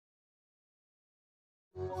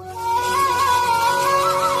So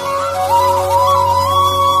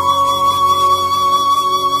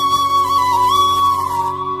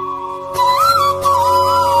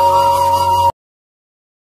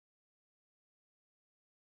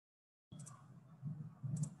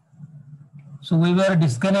we were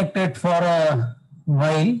disconnected for a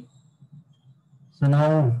while. So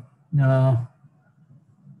now I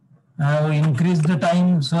have increased the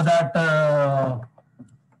time so that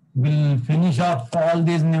we'll finish off all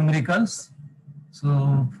these numericals.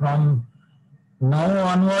 So from now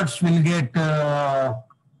onwards, we'll get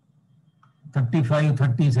 35,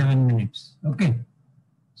 37 minutes. Okay.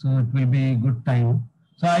 So it will be good time.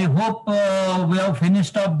 So I hope we have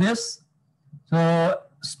finished up this. So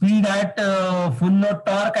speed at full load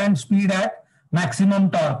torque and speed at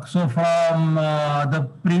maximum torque. So from the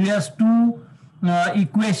previous two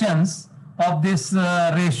equations of this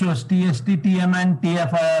ratios TST, TM and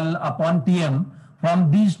TFIL upon TM, from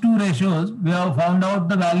these two ratios, we have found out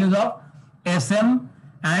the values of SM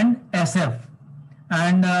and SF.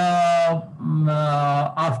 And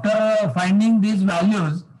after finding these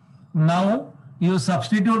values, now you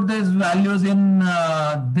substitute these values in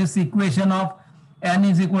this equation of N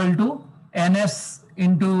is equal to NS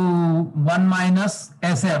into 1 minus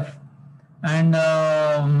SF. And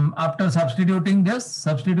after substituting this,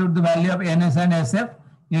 substitute the value of NS and SF,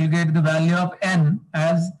 you'll get the value of N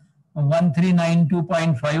as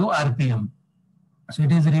 1392.5 RPM. So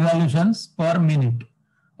it is revolutions per minute.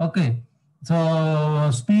 Okay. So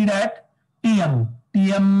speed at TM.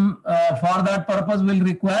 TM for that purpose will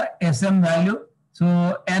require SM value.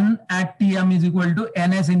 So N at TM is equal to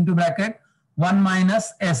NS into bracket 1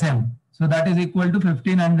 minus SM. So that is equal to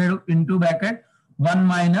 1500 into bracket 1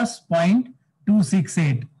 minus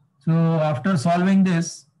 0.268. So after solving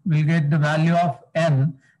this, we'll get the value of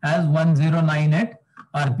N as 1098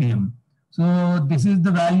 RPM. So this is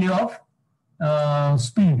the value of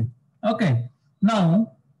speed. Okay.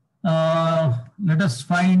 Now let us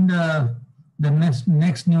find the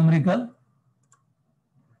next numerical.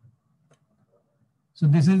 So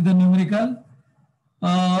this is the numerical.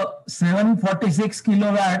 746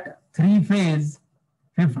 kilowatt, 3-phase,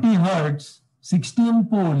 50 hertz, 16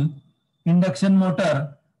 pole induction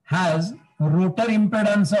motor has rotor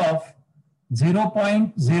impedance of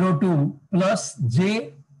 0.02 plus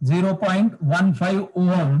J 0.15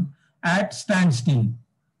 ohm at standstill.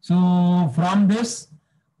 So from this,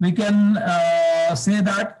 we can say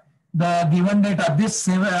that the given data, this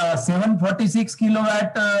 746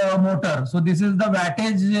 kilowatt motor. So this is the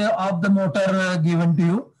wattage of the motor given to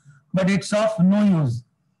you, but it's of no use.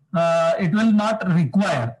 It will not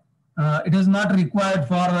require. It is not required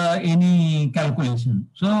for any calculation.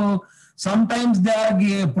 So sometimes they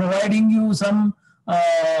are providing you some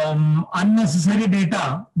unnecessary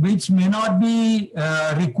data which may not be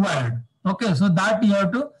required. Okay, so that you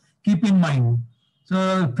have to keep in mind.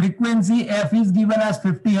 So frequency F is given as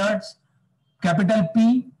 50 hertz, capital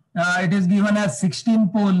P, it is given as 16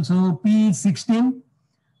 pole, so P is 16.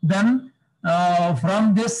 Then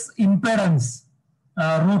from this impedance,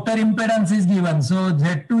 rotor impedance is given. So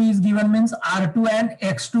Z2 is given means R2 and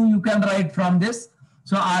X2 you can write from this.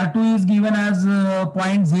 So R2 is given as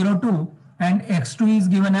 0.02 and X2 is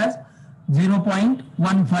given as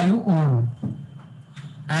 0.15 ohm.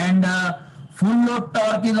 And full load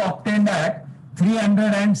torque is obtained at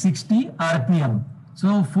 360 RPM.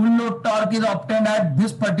 So full load torque is obtained at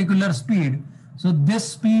this particular speed. So this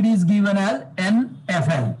speed is given as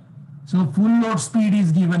NFL. So full load speed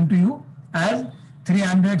is given to you as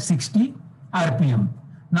 360 RPM.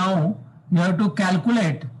 Now you have to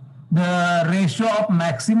calculate the ratio of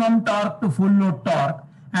maximum torque to full load torque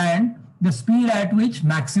and the speed at which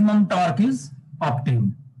maximum torque is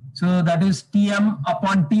obtained. So that is TM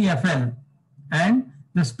upon TFL, and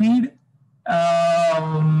the speed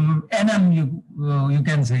NM you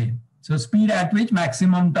can say. So speed at which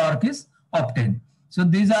maximum torque is obtained. So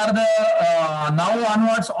these are the now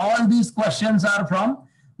onwards all these questions are from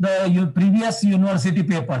the previous university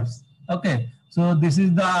papers. Okay, so this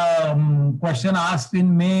is the question asked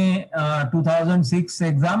in May 2006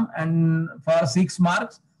 exam and for 6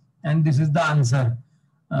 marks, and this is the answer.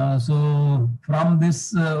 So from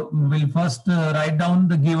this we'll first write down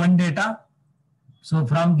the given data. So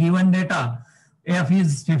from given data, F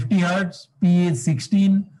is 50 hertz, P is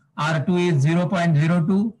 16, R2 is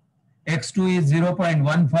 0.02, X2 is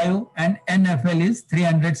 0.15 and NFL is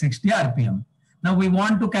 360 RPM. Now we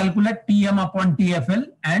want to calculate TM upon TFL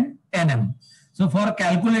and NM. So for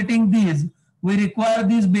calculating these, we require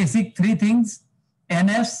these basic 3 things: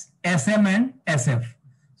 NS, SM and SF.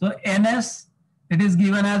 So NS, it is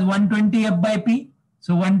given as 120 F by P.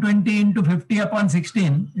 So 120 into 50 upon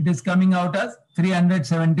 16, it is coming out as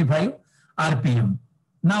 375 RPM.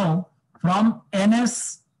 Now, from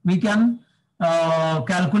NS, we can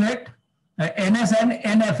calculate NS and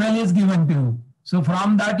NFL is given to you. So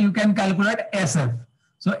from that, you can calculate SF.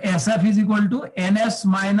 So SF is equal to NS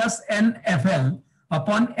minus NFL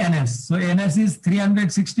upon NS. So NS is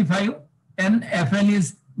 365, NFL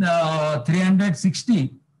is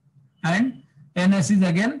 360, and NS is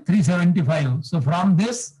again 375. So from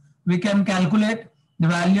this, we can calculate the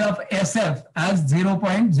value of SF as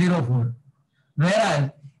 0.04. Whereas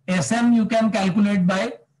SM you can calculate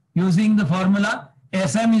by using the formula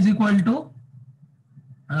SM is equal to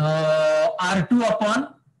R2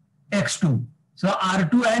 upon X2. So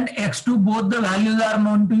R2 and X2, both the values are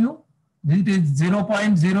known to you. It is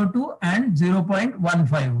 0.02 and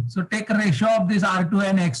 0.15. So take a ratio of this R2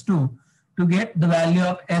 and X2 to get the value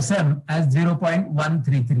of SM as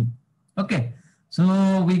 0.133. Okay.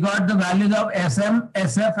 So we got the values of SM,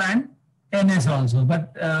 SF and NS also.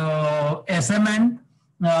 But SM and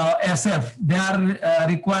SF, they are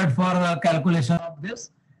required for calculation of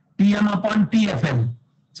this TM upon TFL.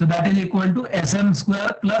 So that is equal to SM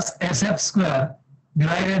square plus SF square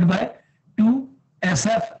divided by 2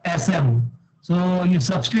 SF SM. So you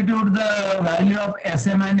substitute the value of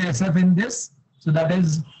SM and SF in this. So that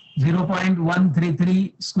is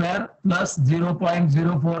 0.133 square plus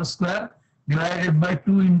 0.04 square divided by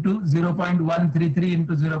 2 into 0.133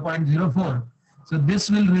 into 0.04. So this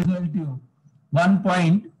will result you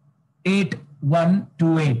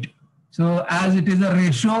 1.8128. So as it is a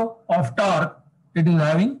ratio of torque, it is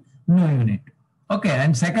having no unit. Okay,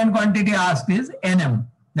 and second quantity asked is Nm.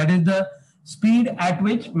 That is the speed at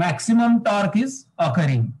which maximum torque is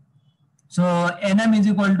occurring. So Nm is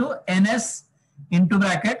equal to Ns into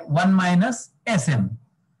bracket 1 minus Sm.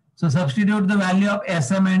 So substitute the value of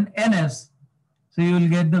Sm and Ns. So you will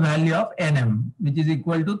get the value of Nm, which is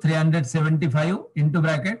equal to 375 into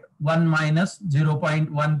bracket 1 minus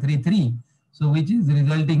 0.133. So which is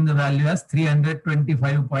resulting the value as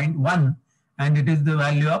 325.1, and it is the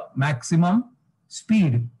value of maximum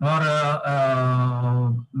speed, or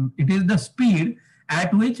it is the speed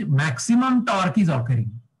at which maximum torque is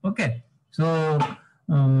occurring. Okay. So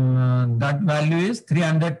that value is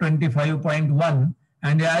 325.1,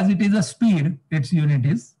 and as it is a speed, its unit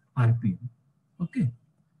is RPM. Okay.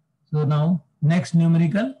 So now next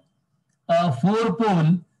numerical, a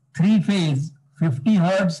 4-pole 3-phase 50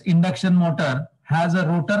 Hertz induction motor has a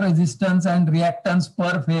rotor resistance and reactance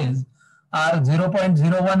per phase are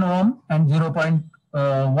 0.01 ohm and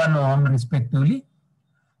 0.1 ohm respectively.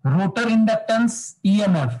 Rotor inductance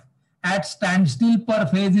EMF at standstill per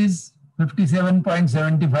phase is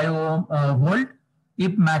 57.75 volt.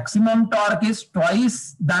 If maximum torque is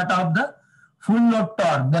twice that of the full load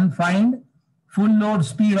torque, then find full load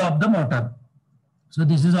speed of the motor. So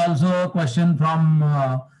this is also a question from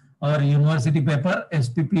our university paper,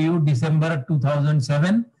 SPPU, December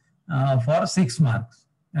 2007, for 6 marks.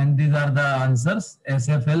 And these are the answers,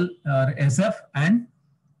 SFL or SF, and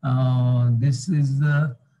this is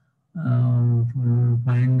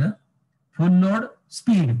find the full load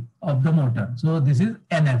speed of the motor. So this is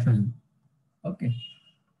NFL. Okay.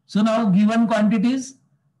 So now given quantities,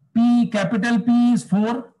 P, capital P is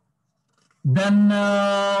 4, then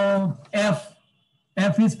F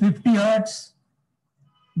is 50 Hertz,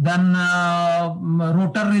 then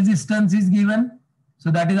rotor resistance is given.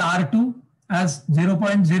 So that is R2 as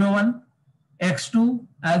 0.01, X2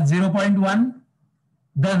 as 0.1,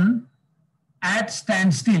 then at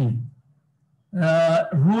standstill,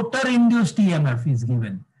 rotor induced EMF is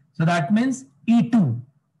given. So that means E2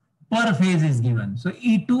 per phase is given. So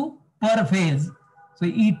E2 per phase, so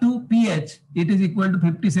E2 PH, it is equal to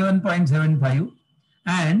 57.75,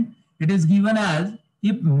 and it is given as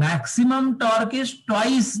if maximum torque is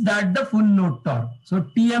twice that the full load torque. So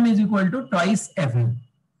TM is equal to twice FL.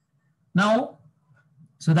 Now,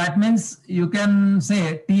 so that means you can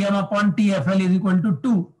say TM upon TFL is equal to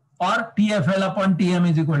 2, or TFL upon TM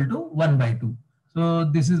is equal to 1/2. So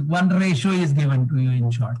this is one ratio is given to you in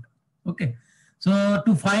short. Okay. So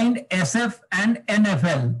to find SF and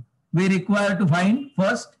NFL, we require to find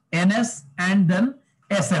first NS and then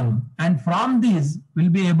SM. And from these, we'll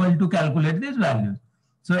be able to calculate these values.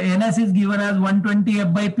 So NS is given as 120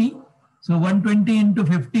 F/P. So 120 into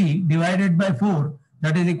 50 divided by 4,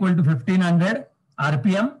 that is equal to 1500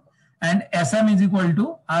 RPM. And SM is equal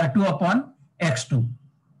to R2 upon X2.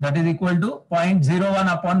 That is equal to 0.01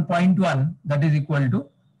 upon 0.1. That is equal to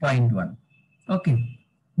 0.1. Okay.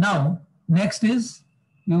 Now, next is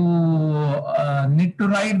you need to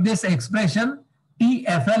write this expression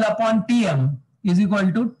TFL upon TM is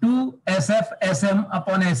equal to 2 SF SM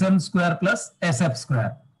upon SM square plus SF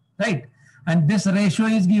square, right? And this ratio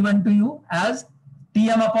is given to you as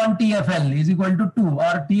TM upon TFL is equal to 2,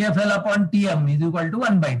 or TFL upon TM is equal to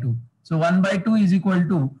 1 by 2. So 1 by 2 is equal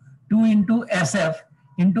to 2 into SF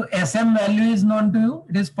into SM value is known to you,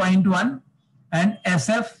 it is 0.1, and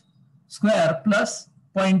SF square plus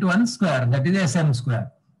 0.1 square, that is SM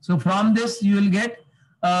square. So from this you will get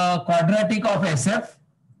quadratic of SF.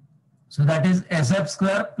 So that is SF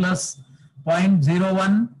square plus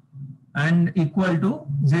 0.01 and equal to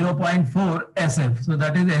 0.4 SF. So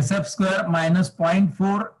that is SF square minus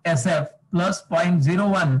 0.4 SF plus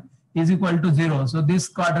 0.01 is equal to 0. So this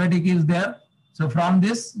quadratic is there. So from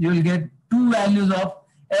this you will get two values of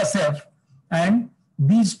SF, and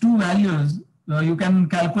these two values you can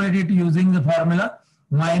calculate it using the formula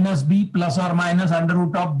minus B plus or minus under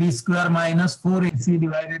root of B square minus 4AC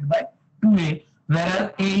divided by 2A,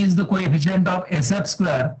 where A is the coefficient of SF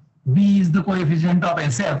square, B is the coefficient of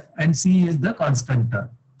SF, and C is the constant term.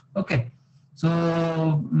 Okay. So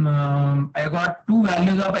I got two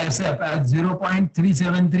values of SF as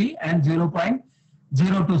 0.373 and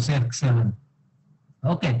 0.0267.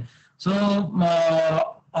 Okay. So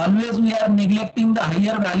always we are neglecting the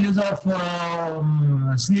higher values of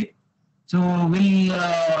slip. So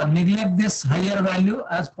we'll neglect this higher value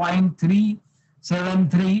as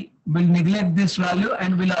 0.373. We'll neglect this value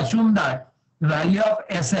and we'll assume that the value of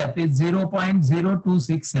SF is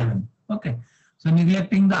 0.0267. Okay. So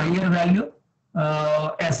neglecting the higher value,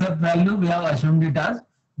 SF value, we have assumed it as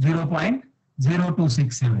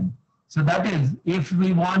 0.0267. So that is, if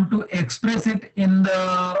we want to express it in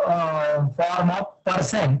the form of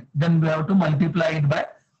percent, then we have to multiply it by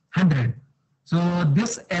 100. So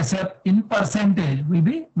this SF in percentage will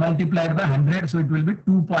be multiplied by 100, so it will be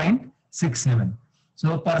 2.67.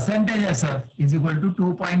 So percentage SF is equal to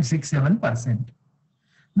 2.67%.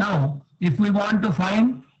 Now, if we want to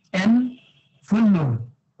find N full load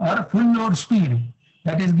or full load speed,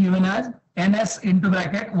 that is given as NS into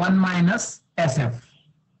bracket 1 minus SF.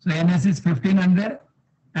 So NS is 1500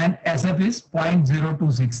 and SF is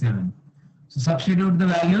 0.0267. So substitute the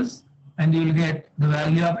values and you will get the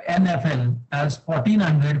value of NFL as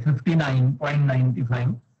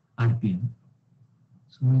 1459.95 RPM.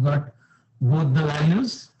 So we got both the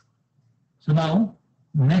values. So now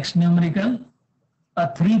next numerical, a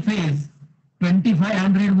 3-phase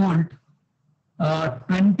 2500 volt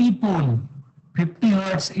 20 pole 50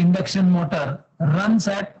 hertz induction motor runs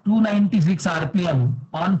at 296 RPM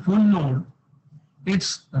on full load.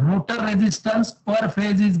 Its rotor resistance per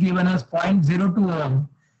phase is given as 0.02 ohm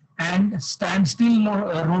and standstill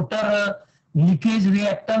rotor leakage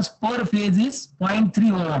reactance per phase is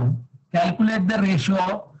 0.3 ohm. Calculate the ratio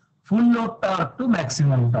of full load torque to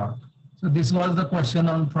maximum torque. So this was the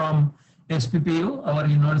question from SPPU, our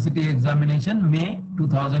university examination, May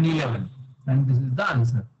 2011, and this is the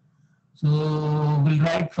answer. So we'll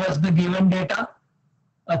write first the given data,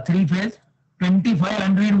 a 3-phase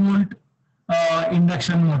 2500 volt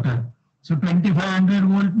induction motor. So 2500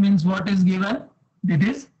 volt means what is given? It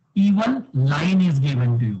is E1 line is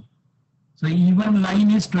given to you. So E1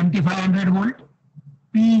 line is 2500 volt,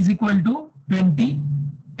 P is equal to 20,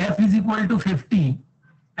 F is equal to 50,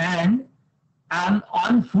 and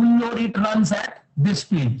on full load it runs at this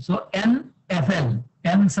speed. So NFL,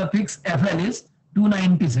 N suffix FL is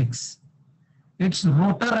 296. Its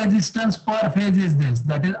rotor resistance per phase is this,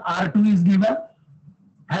 that is R2 is given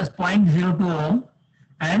as 0.02 ohm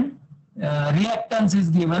and reactance is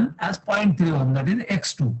given as 0.3 ohm, that is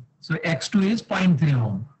X2. So X2 is 0.3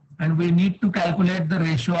 ohm and we need to calculate the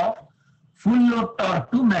ratio of full load torque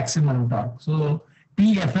to maximum torque. So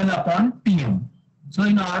TFL upon TM. So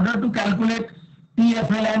in order to calculate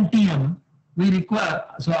TFL and TM, we require,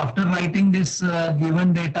 so after writing this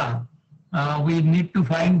given data, we need to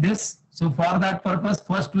find this. So for that purpose,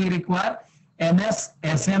 first we require NS,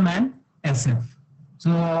 SM and SF.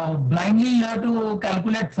 So blindly you have to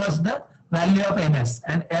calculate first the value of NS,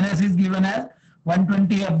 and NS is given as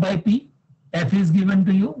 120 F by P, F is given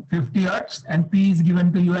to you 50 hertz and P is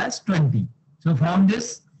given to you as 20. So from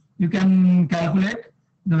this you can calculate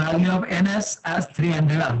the value of NS as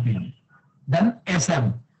 300 RPM. Then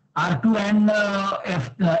SM, R2 and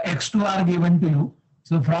X2 are given to you.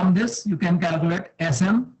 So from this you can calculate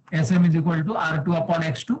SM is equal to R2 upon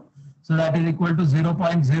X2. So that is equal to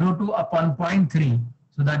 0.02 upon 0.3.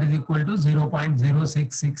 So that is equal to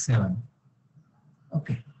 0.0667.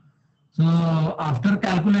 Okay. So after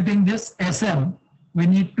calculating this SM, we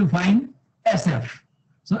need to find SF.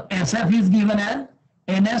 So SF is given as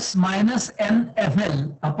NS minus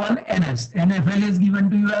NFL upon NS. NFL is given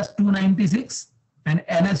to you as 296 and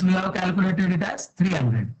NS we have calculated it as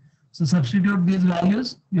 300. So substitute these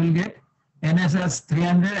values, you will get NS as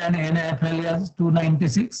 300 and NFL as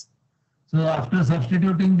 296. So after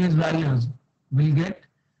substituting these values, we'll get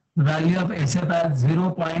the value of SF as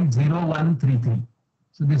 0.0133.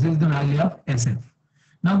 So this is the value of SF.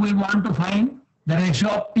 Now we want to find the ratio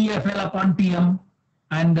of TFL upon TM,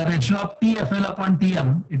 and the ratio of TFL upon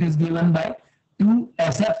TM, it is given by 2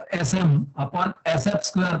 SF SM upon SF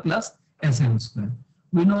square plus SM square.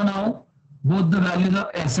 We know now both the values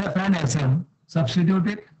of SF and SM, substitute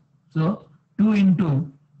it. So 2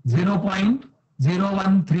 into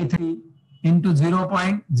 0.0133 into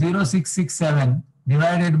 0.0667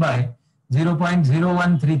 divided by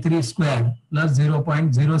 0.0133 square plus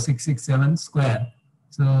 0.0667 square.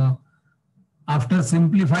 So after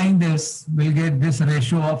simplifying this, we'll get this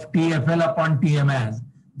ratio of TFL upon TM as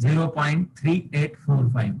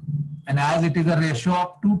 0.3845. And as it is a ratio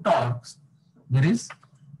of 2 torques, there is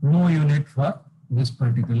no unit for this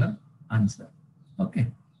particular answer. Okay.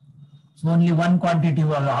 So only one quantity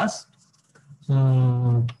was asked.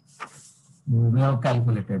 So we have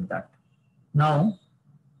calculated that. Now,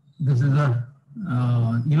 this is a,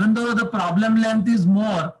 even though the problem length is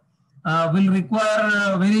more, will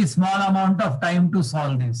require a very small amount of time to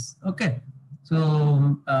solve this. Okay.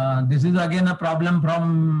 So this is again a problem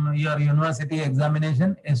from your university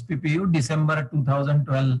examination, SPPU, December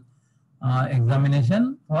 2012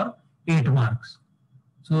 examination for 8 marks.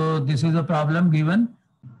 So this is a problem given.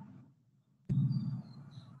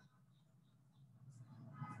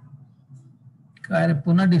 काय रे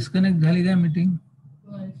पुन्हा disconnect झाली काय meeting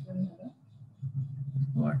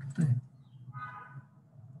वाटतंय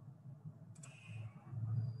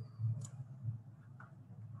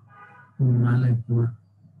आलंय पुन्हा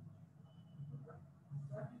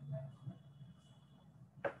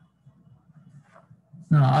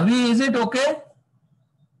Now, Avi, is it okay?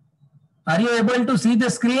 Are you able to see the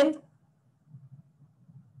screen?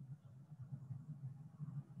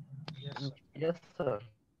 Yes, sir.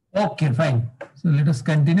 Okay, fine. So let us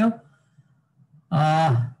continue.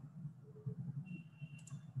 A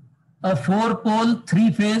 4-pole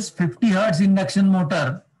 3-phase 50 hertz induction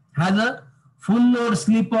motor has a full load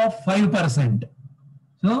slip of 5%.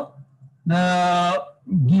 So the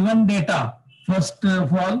given data, first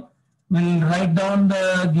of all, we'll write down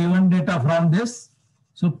the given data from this.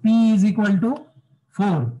 So P is equal to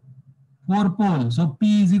 4 pole. So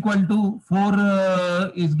P is equal to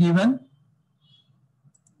 4 is given.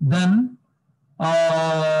 Then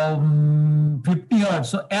 50 hertz.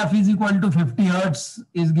 So F is equal to 50 hertz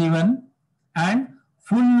is given and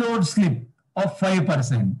full load slip of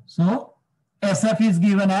 5%. So SF is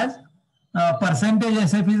given as percentage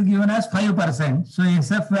SF is given as 5%. So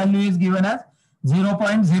SF value is given as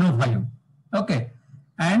 0.05. Okay.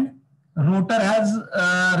 And rotor has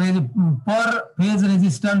per phase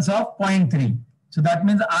resistance of 0.3. So that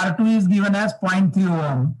means R2 is given as 0.3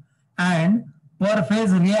 ohm and per phase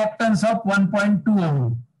reactance of 1.2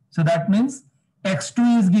 ohm. So that means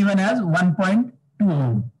X2 is given as 1.2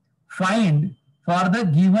 ohm. Find for the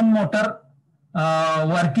given motor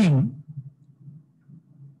working,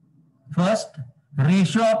 first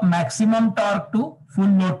ratio of maximum torque to full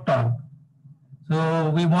load torque. So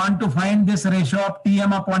we want to find this ratio of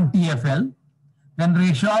Tm upon TFL. Then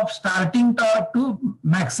ratio of starting torque to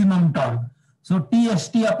maximum torque. So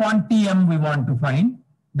TST upon Tm we want to find.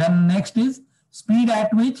 Then next is speed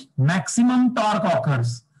at which maximum torque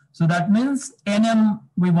occurs. So that means Nm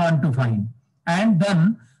we want to find. And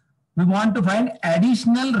then we want to find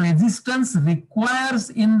additional resistance requires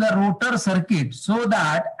in the rotor circuit so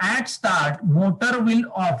that at start motor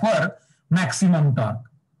will offer maximum torque.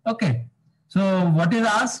 Okay. So what is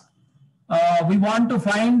asked? We want to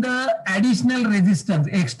find the additional resistance,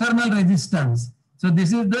 external resistance. So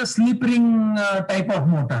this is the slip ring type of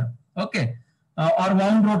motor. Okay. Or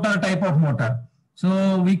wound rotor type of motor.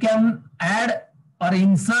 So we can add or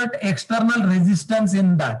insert external resistance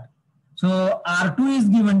in that. So R2 is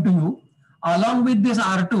given to you. Along with this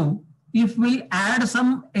R2, if we add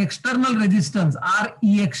some external resistance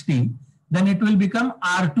REXT, then it will become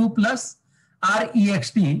R2 plus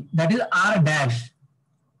REXT, that is R dash.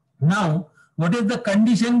 Now, what is the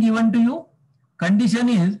condition given to you? Condition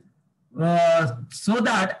is so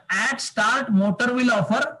that at start motor will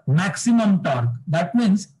offer maximum torque. That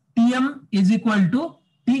means Tm is equal to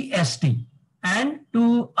TST. And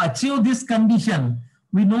to achieve this condition,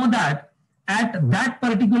 we know that at that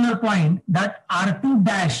particular point, that R2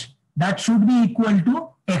 dash, that should be equal to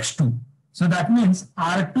X2. So that means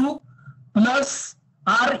R2 plus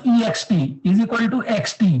REXT is equal to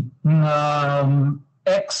XT,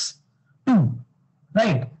 X2,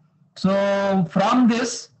 right? So from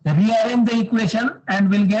this, rearrange the equation and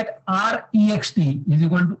we'll get Rext is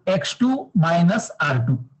equal to x2 minus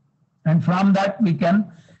R2. And from that we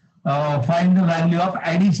can find the value of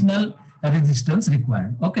additional resistance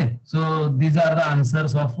required. Okay, so these are the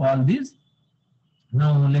answers of all these.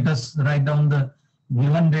 Now let us write down the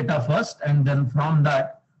given data first, and then from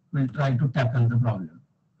that we'll try to tackle the problem.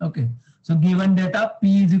 Okay, so given data,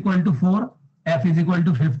 P is equal to 4, F is equal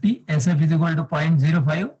to 50, SF is equal to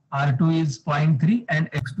 0.05, R2 is 0.3 and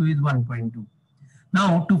X2 is 1.2.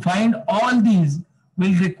 Now to find all these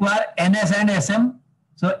will require NS and SM.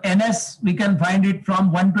 So NS we can find it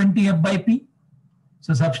from 120 F by P.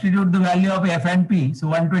 So substitute the value of F and P. So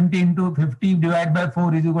 120 into 50 divided by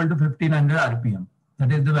 4 is equal to 1500 RPM.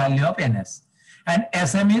 That is the value of NS. And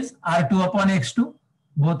SM is R2 upon X2.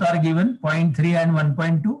 Both are given 0.3 and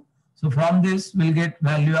 1.2. So from this we'll get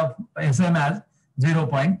value of SM as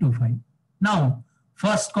 0.25. Now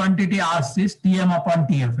first quantity asked is TM upon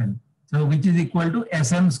TFL. So which is equal to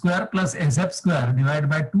SM square plus SF square divided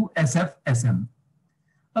by 2 SF SM.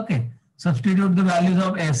 Okay, substitute the values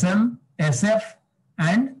of SM, SF,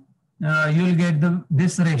 and you will get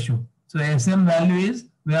this ratio. So SM value is,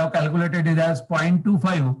 we have calculated it as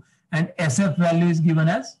 0.25 and SF value is given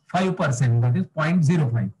as 5%, that is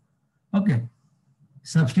 0.05. Okay,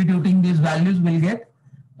 substituting these values will get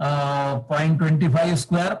 0.25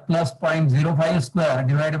 square plus 0.05 square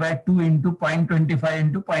divided by 2 into 0.25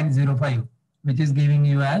 into 0.05, which is giving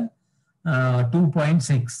you as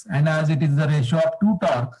 2.6, and as it is the ratio of two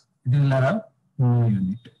torques, it will have no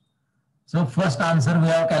unit. So first answer we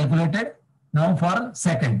have calculated. Now for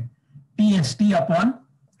second, TST upon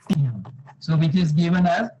TM. So which is given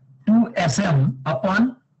as 2SM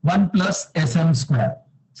upon 1 plus SM square.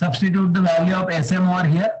 Substitute the value of SM over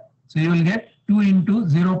here. So you will get 2 into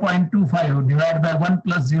 0.25 divided by 1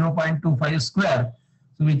 plus 0.25 square.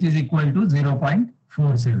 So which is equal to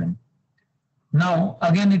 0.47. Now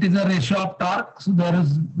again it is a ratio of torque, so there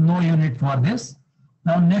is no unit for this.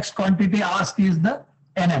 Now next quantity asked is the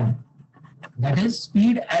Nm, that is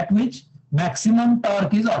speed at which maximum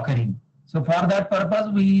torque is occurring. So for that purpose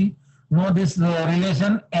we know this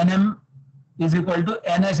relation Nm is equal to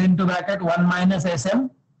Ns into bracket 1 minus Sm.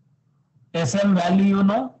 Sm value you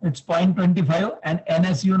know, it's 0.25 and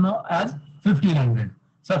Ns you know as 1500.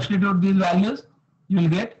 Substitute these values, you will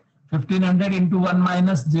get 1500 into 1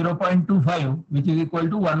 minus 0.25, which is equal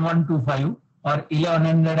to 1125 or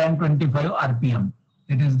 1125 RPM.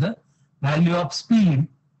 It is the value of speed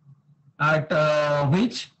at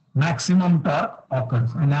which maximum torque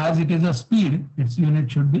occurs. And as it is a speed, its unit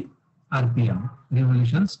should be RPM,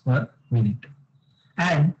 revolutions per minute.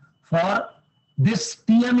 And for this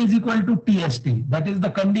Tm is equal to TST, that is the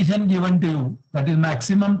condition given to you, that is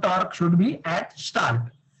maximum torque should be at start.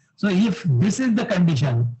 So if this is the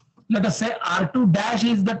condition, let us say R2 dash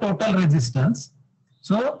is the total resistance.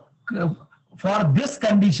 So for this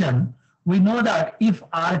condition, we know that if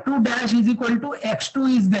R2 dash is equal to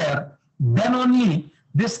X2 is there, then only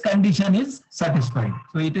this condition is satisfied.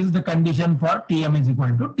 So it is the condition for Tm is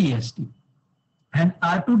equal to TST. And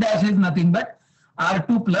R2 dash is nothing but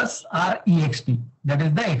R2 plus Rext. That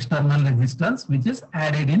is the external resistance which is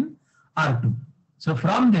added in R2. So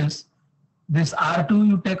from this R2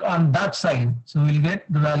 you take on that side, so we'll get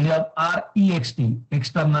the value of Rext,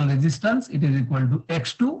 external resistance, it is equal to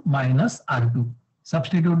X2 minus R2.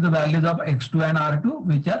 Substitute the values of X2 and R2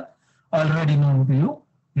 which are already known to you.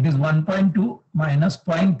 It is 1.2 minus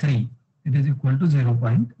 0.3, it is equal to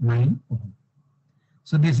 0.9 ohm.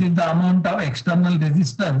 So this is the amount of external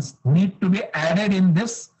resistance need to be added in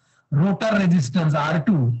this rotor resistance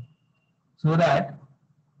R2, so that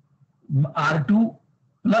R2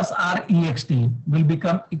 plus Rext will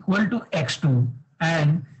become equal to X2,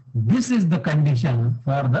 and this is the condition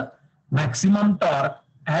for the maximum torque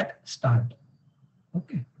at start.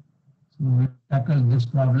 Okay, so we tackle this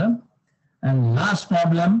problem, and last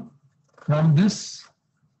problem from this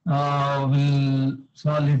we'll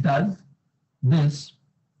solve it as this.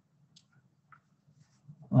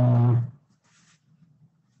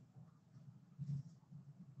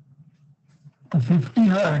 The 50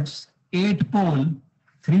 Hertz 8-pole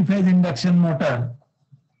 3-phase induction motor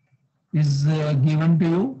is given to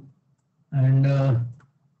you, and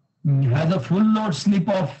has a full load slip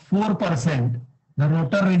of 4%. The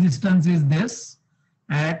rotor resistance is this,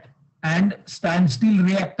 and standstill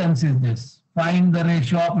reactance is this. Find the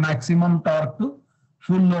ratio of maximum torque to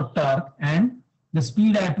full load torque and the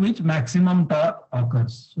speed at which maximum torque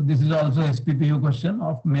occurs. So this is also SPPU question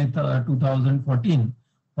of May 2014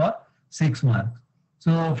 for 6 marks.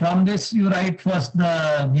 So from this you write first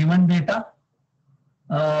the given data.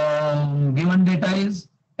 Given data is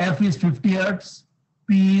F is 50 hertz,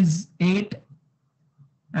 P is 8,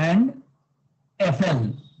 and FL,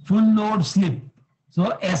 full load slip.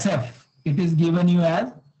 So SF, it is given you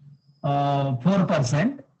as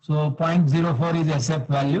 4%. So 0.04 is SF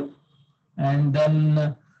value. And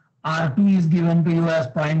then R2 is given to you as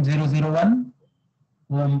 0.001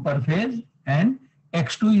 ohm per phase, and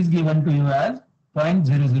X2 is given to you as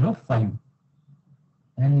 0.005.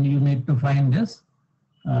 And you need to find this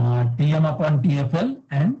Tm upon TFL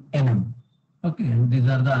and Nm. Okay, and these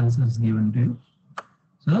are the answers given to you.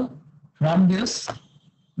 So from this,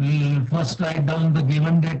 we will first write down the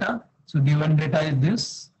given data. So given data is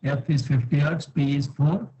this: F is 50 hertz, P is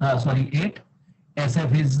 8,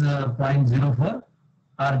 SF is 0.04,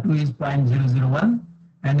 R2 is 0.001,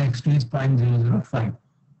 and X2 is 0.005.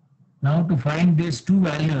 Now to find these two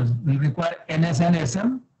values, we require NS and SM.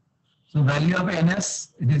 So value of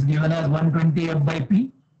NS, it is given as 120 F by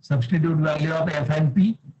P. Substitute value of F and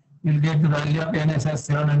P, you will get the value of NS as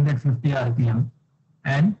 750 RPM.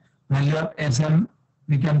 And value of SM,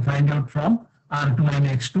 we can find out from R2 and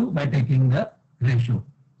X2 by taking the ratio.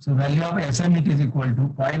 So value of SM, it is equal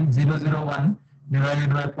to 0.001 divided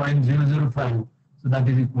by 0.005. So that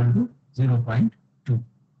is equal to 0.2.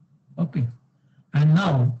 Okay. And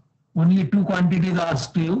now only two quantities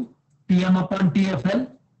asked to you: Tm upon TFL,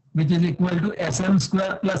 which is equal to SM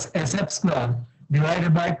square plus SF square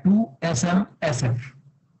divided by 2 SM SF.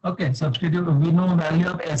 Okay, substitute. We know value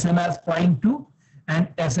of SM as 0.2 and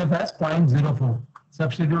SF as 0.04.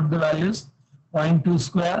 Substitute the values: 0.2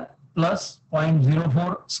 square plus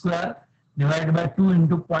 0.04 square divided by 2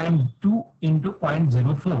 into 0.2 into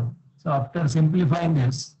 0.04. So after simplifying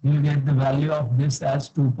this, you will get the value of this as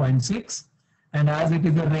 2.6. And as it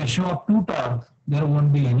is a ratio of 2 torque, there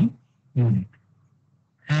won't be any unit.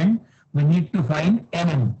 And we need to find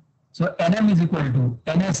Nm. So Nm is equal to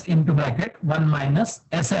Ns into bracket 1 minus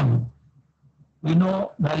Sm. We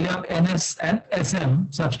know value of Ns and Sm.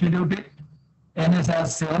 Substitute it. Ns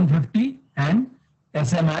as 750 and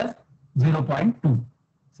Sm as 0.2.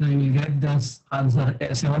 So you will get this answer: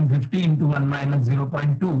 750 into 1 minus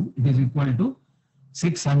 0.2, it is equal to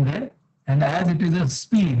 600. And as it is a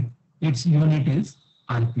speed, its unit is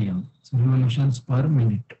RPM, so revolutions per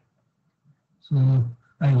minute. So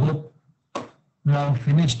I hope we have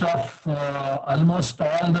finished off almost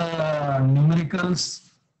all the numericals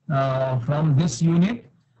from this unit.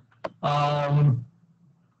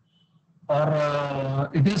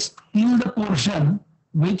 It is still the portion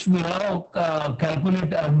which we have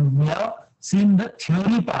calculated and we have seen the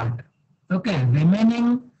theory part. Okay,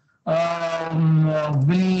 remaining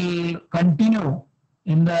will continue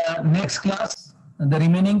in the next class. The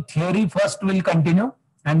remaining theory first will continue,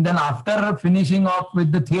 and then after finishing off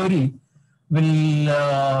with the theory, we'll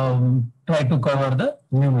try to cover the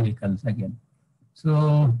numericals again. So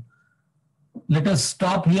let us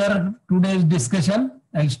stop here today's discussion.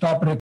 I'll stop recording.